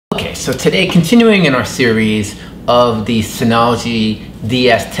So today, continuing in our series of the Synology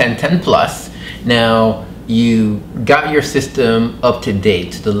DS1010 Plus. Now, you got your system up to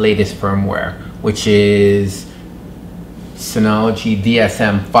date to the latest firmware, which is Synology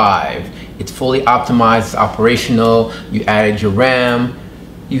DSM-5. It's fully optimized, it's operational. You added your RAM.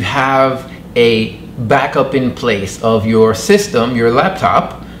 You have a backup in place of your system, your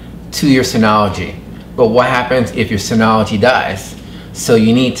laptop, to your Synology. But what happens if your Synology dies? So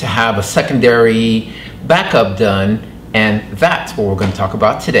you need to have a secondary backup done, and that's what we're going to talk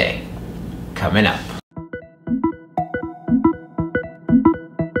about today. Coming up.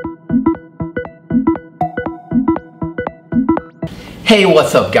 Hey,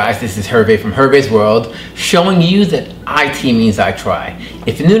 what's up guys? This is HERVEs from HERVEs World, showing you that IT means I try.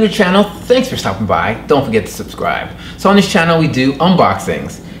 If you're new to the channel, thanks for stopping by. Don't forget to subscribe. So on this channel we do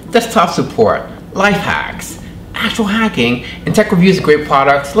unboxings, desktop support, life hacks, actual hacking, and tech reviews of great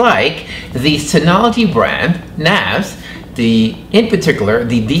products like the Synology brand NAS, in particular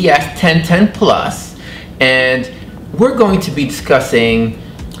the DS1010 Plus, and we're going to be discussing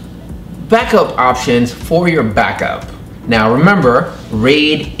backup options for your backup. Now remember,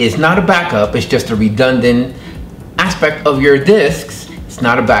 RAID is not a backup, it's just a redundant aspect of your disks. It's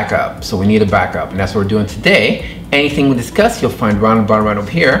not a backup, so we need a backup, and that's what we're doing today. Anything we discuss, you'll find round and bottom right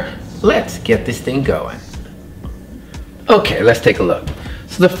over here. Let's get this thing going. Okay, let's take a look.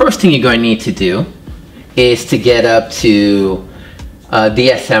 So the first thing you're going to need to do is to get up to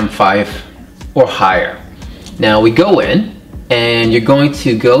DSM-5 or higher. Now we go in and you're going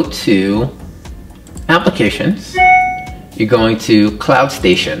to go to Applications. You're going to Cloud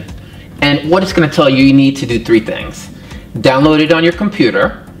Station. And what it's going to tell you, you need to do three things. Download it on your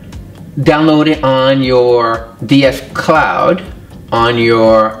computer, download it on your DS Cloud, on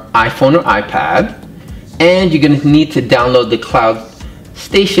your iPhone or iPad, and you're going to need to download the Cloud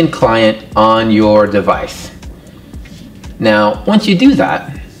Station client on your device. Now, once you do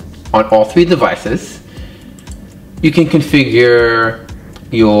that on all three devices, you can configure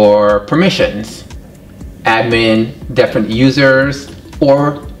your permissions, admin, different users,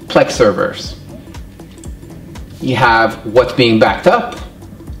 or Plex servers. You have what's being backed up,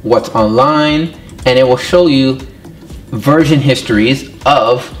 what's online, and it will show you version histories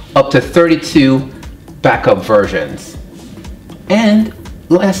of up to 32 backup versions. And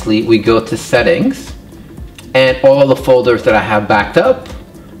lastly, we go to settings and all the folders that I have backed up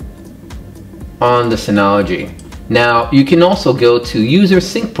on the Synology. Now you can also go to user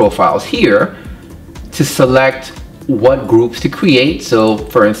sync profiles here to select what groups to create. So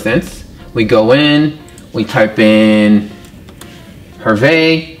for instance, we go in, we type in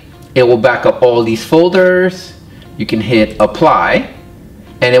HERVEs, it will back up all these folders. You can hit apply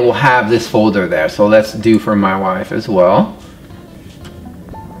and it will have this folder there. So let's do for my wife as well.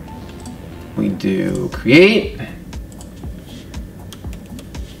 We do create,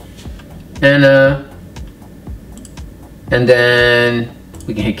 and then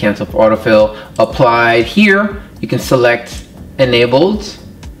we can hit cancel for autofill. Applied here, you can select enabled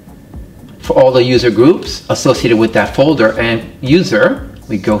for all the user groups associated with that folder, and user,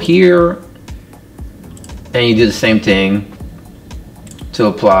 we go here and you do the same thing to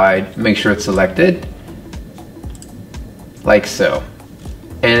apply, make sure it's selected like so.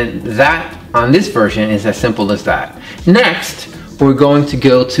 And that on this version is as simple as that. Next, we're going to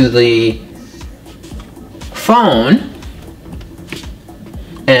go to the phone,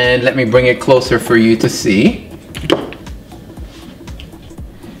 and let me bring it closer for you to see.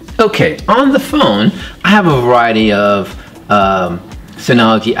 Okay, on the phone, I have a variety of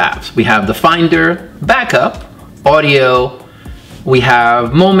Synology apps. We have the Finder, Backup, Audio, we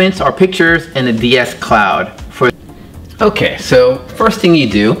have Moments, our pictures, and the DS Cloud. Okay, so first thing you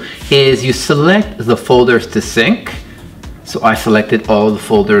do is you select the folders to sync. So I selected all the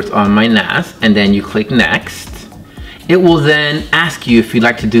folders on my NAS, and then you click next. It will then ask you if you'd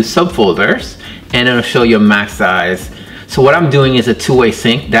like to do subfolders, and it'll show you a max size. So what I'm doing is a two-way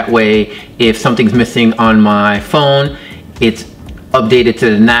sync. That way, if something's missing on my phone, it's updated to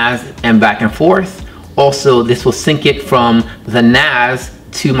the NAS and back and forth. Also, this will sync it from the NAS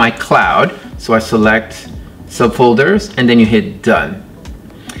to my cloud. So I select subfolders and then you hit done.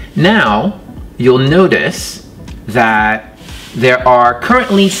 Now you'll notice that there are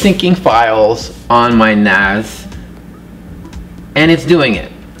currently syncing files on my NAS, and it's doing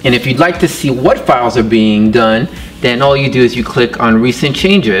it. And if you'd like to see what files are being done, then all you do is you click on recent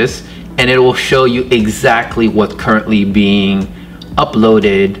changes and it will show you exactly what's currently being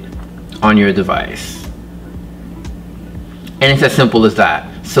uploaded on your device. And it's as simple as that.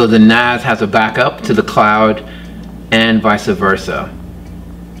 So the NAS has a backup to the cloud and vice versa.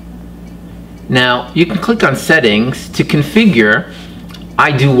 Now you can click on settings to configure.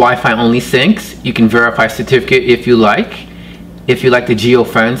 I do Wi-Fi only syncs. You can verify certificate if you like. If you like the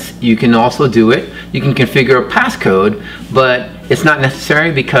geofence, you can also do it. You can configure a passcode, but it's not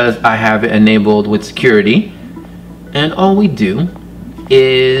necessary because I have it enabled with security. And all we do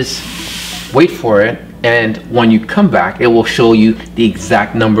is wait for it, and when you come back, it will show you the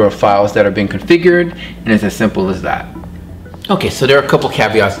exact number of files that are being configured, and it's as simple as that. Okay, so there are a couple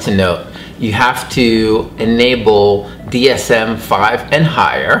caveats to note. You have to enable DSM-5 and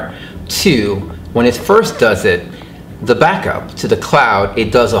higher. 2, when it first does it, the backup to the cloud,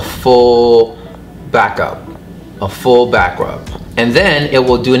 it does a full backup, and then it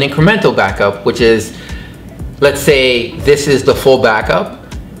will do an incremental backup, which is, let's say this is the full backup,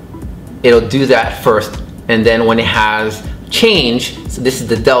 it'll do that first, and then when it has change, so this is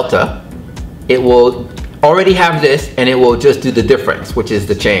the delta, it will already have this and it will just do the difference, which is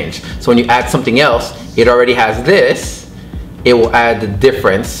the change. So when you add something else, it already has this, it will add the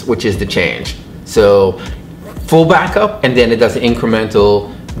difference, which is the change. So full backup, and then it does an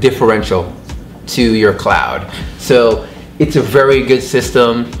incremental differential to your cloud. So it's a very good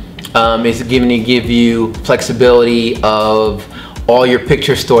system. It's going to give you flexibility of all your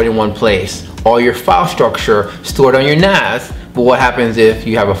pictures stored in one place, all your file structure stored on your NAS. But what happens if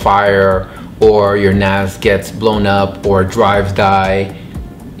you have a fire, or your NAS gets blown up, or drives die?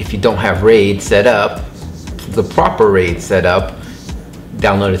 If you don't have RAID set up, the proper RAID set up,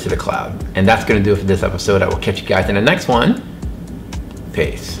 download it to the cloud. And that's going to do it for this episode. I will catch you guys in the next one.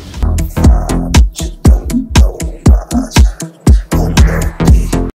 Peace.